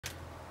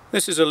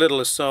This is a little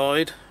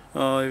aside.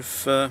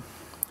 I've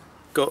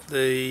got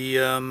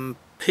the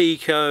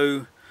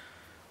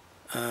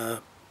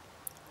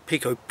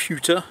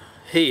Picoputer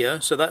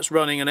here, so that's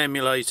running an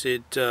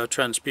emulated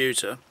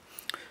Transputer,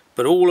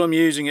 but all I'm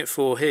using it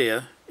for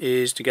here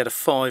is to get a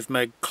 5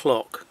 meg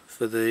clock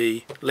for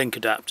the link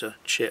adapter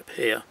chip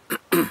here.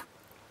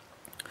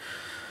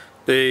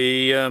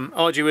 The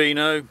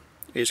Arduino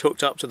is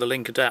hooked up to the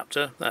link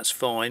adapter, that's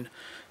fine,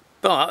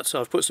 but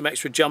I've put some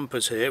extra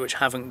jumpers here which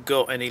haven't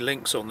got any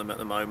links on them at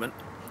the moment,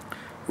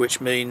 which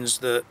means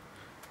that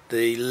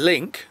the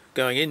link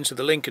going into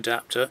the link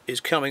adapter is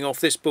coming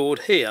off this board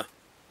here.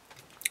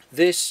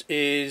 This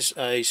is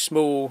a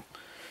small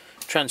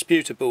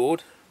Transputer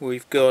board.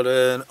 We've got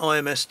an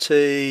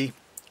IMST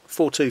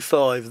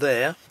 425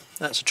 there,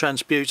 that's a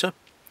Transputer.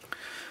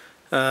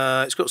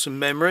 It's got some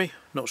memory,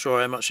 not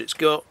sure how much it's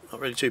got, not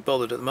really too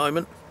bothered at the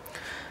moment.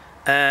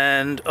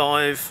 And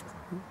I've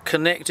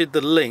connected the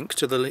link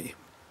to the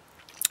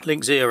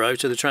link 0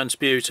 to the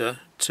Transputer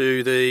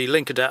to the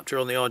link adapter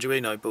on the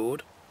Arduino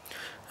board,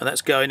 and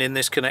that's going in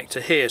this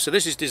connector here. So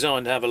this is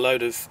designed to have a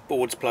load of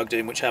boards plugged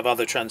in which have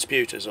other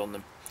Transputers on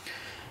them,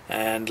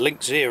 and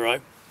link 0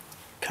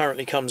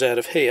 currently comes out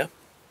of here.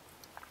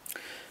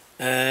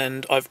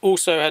 And I've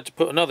also had to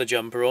put another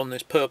jumper on,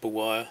 this purple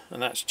wire,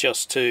 and that's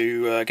just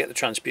to get the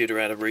Transputer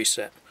out of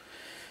reset.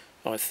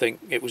 I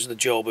think it was the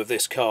job of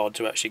this card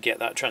to actually get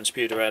that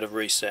Transputer out of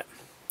reset.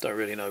 Don't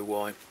really know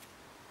why.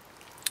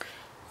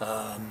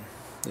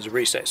 There's a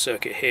reset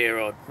circuit here.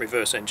 I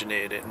reverse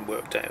engineered it and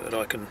worked out that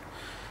I can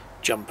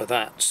jumper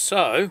that.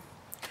 So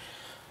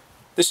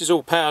this is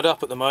all powered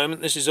up at the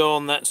moment. This is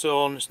on, that's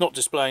on. It's not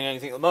displaying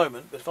anything at the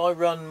moment, but if I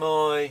run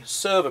my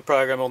server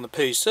program on the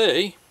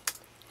PC,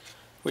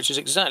 which is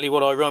exactly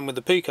what I run with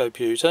the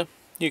Picoputer,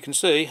 you can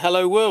see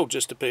Hello World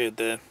just appeared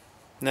there.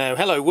 Now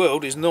Hello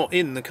World is not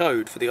in the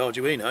code for the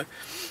Arduino.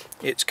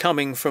 It's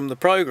coming from the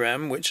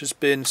program which has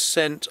been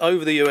sent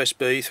over the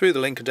USB through the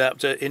link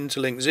adapter into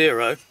link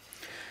 0,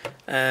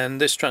 and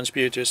this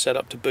Transputer is set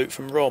up to boot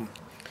from ROM.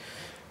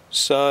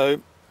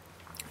 So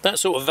that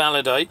sort of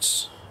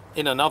validates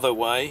in another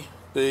way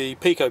the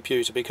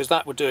Picoputer, because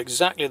that would do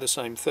exactly the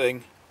same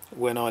thing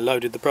when I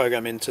loaded the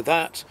program into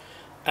that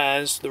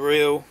as the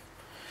real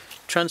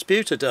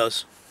Transputer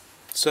does.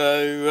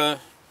 So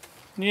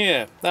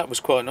yeah, that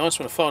was quite nice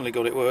when I finally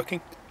got it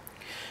working.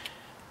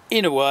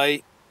 In a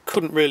way,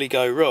 couldn't really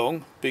go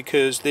wrong,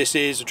 because this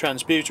is a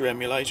Transputer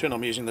emulator and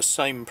I'm using the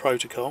same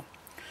protocol,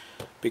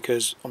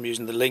 because I'm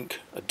using the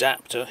link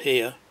adapter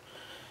here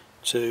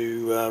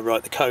to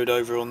write the code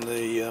over on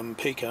the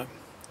Pico,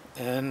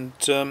 and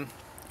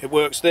it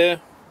works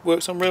there,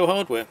 works on real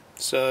hardware.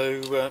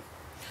 So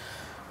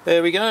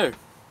there we go.